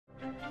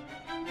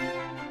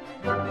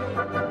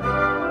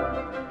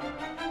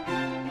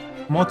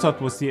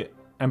Mozart was the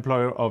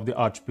employer of the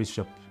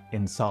Archbishop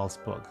in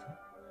Salzburg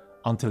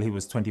until he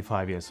was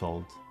 25 years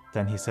old.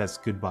 Then he says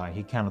goodbye.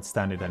 He cannot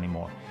stand it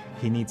anymore.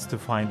 He needs to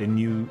find a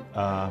new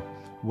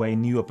way,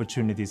 new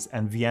opportunities,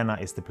 and Vienna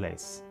is the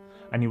place.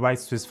 And he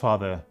writes to his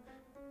father,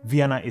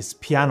 "Vienna is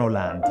piano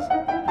land."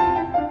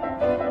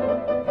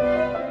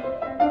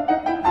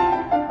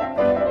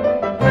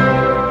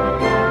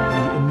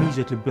 He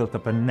immediately built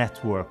up a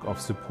network of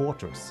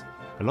supporters,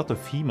 a lot of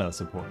female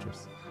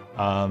supporters,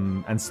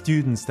 and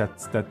students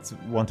that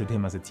wanted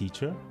him as a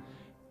teacher.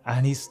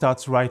 And he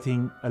starts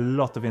writing a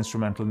lot of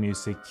instrumental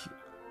music,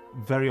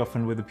 very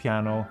often with the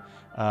piano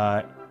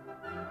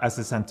as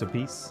a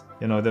centerpiece.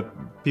 You know, the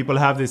people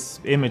have this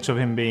image of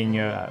him being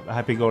a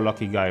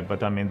happy-go-lucky guy,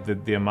 but I mean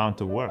the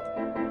amount of work.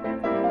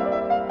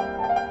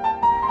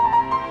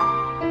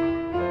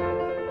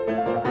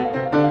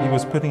 He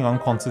was putting on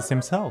concerts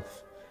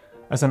himself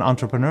as an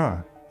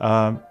entrepreneur,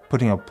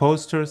 putting up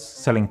posters,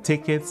 selling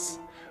tickets,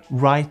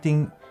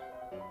 writing,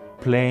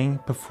 playing,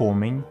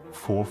 performing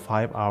 4 or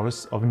 5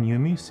 hours of new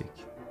music.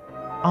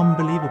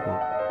 Unbelievable.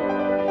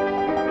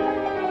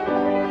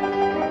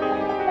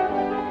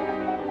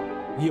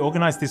 He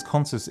organized these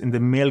concerts in the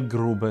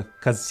Melgrube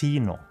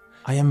Casino.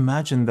 I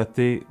imagine that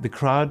the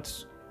crowd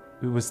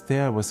who was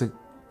there was a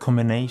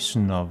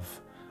combination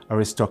of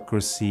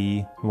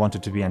aristocracy who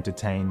wanted to be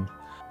entertained,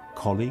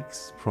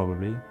 colleagues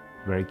probably,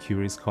 very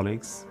curious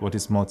colleagues, what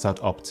is Mozart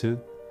up to?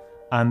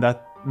 And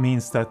that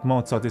means that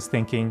Mozart is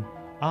thinking,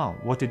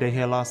 what did I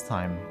hear last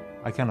time?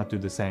 I cannot do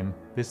the same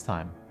this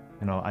time.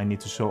 You know, I need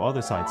to show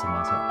other sides of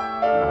myself.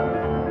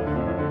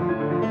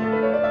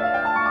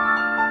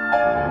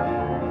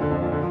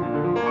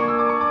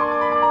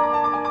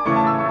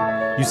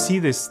 You see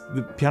this,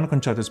 the piano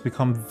concertos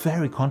become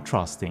very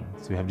contrasting.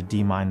 So you have the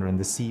D minor and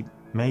the C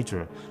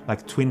major,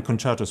 like twin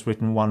concertos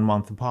written 1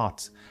 month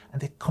apart.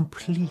 And they're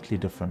completely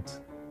different.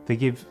 They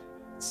give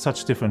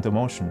such different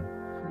emotion.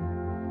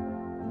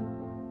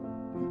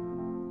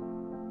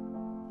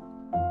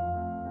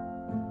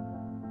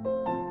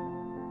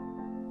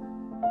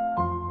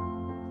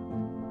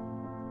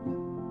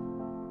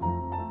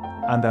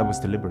 And that was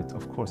deliberate,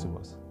 of course it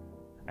was.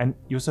 And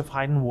Joseph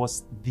Haydn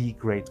was the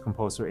great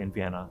composer in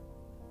Vienna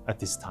at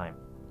this time.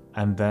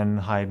 And then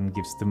Haydn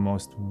gives the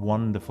most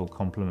wonderful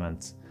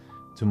compliment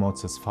to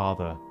Mozart's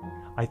father.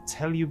 "I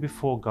tell you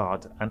before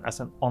God and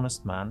as an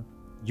honest man,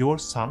 your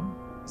son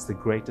is the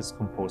greatest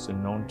composer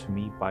known to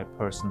me by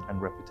person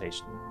and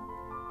reputation.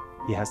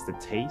 He has the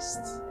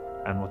taste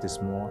and what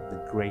is more, the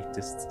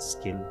greatest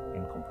skill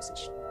in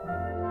composition."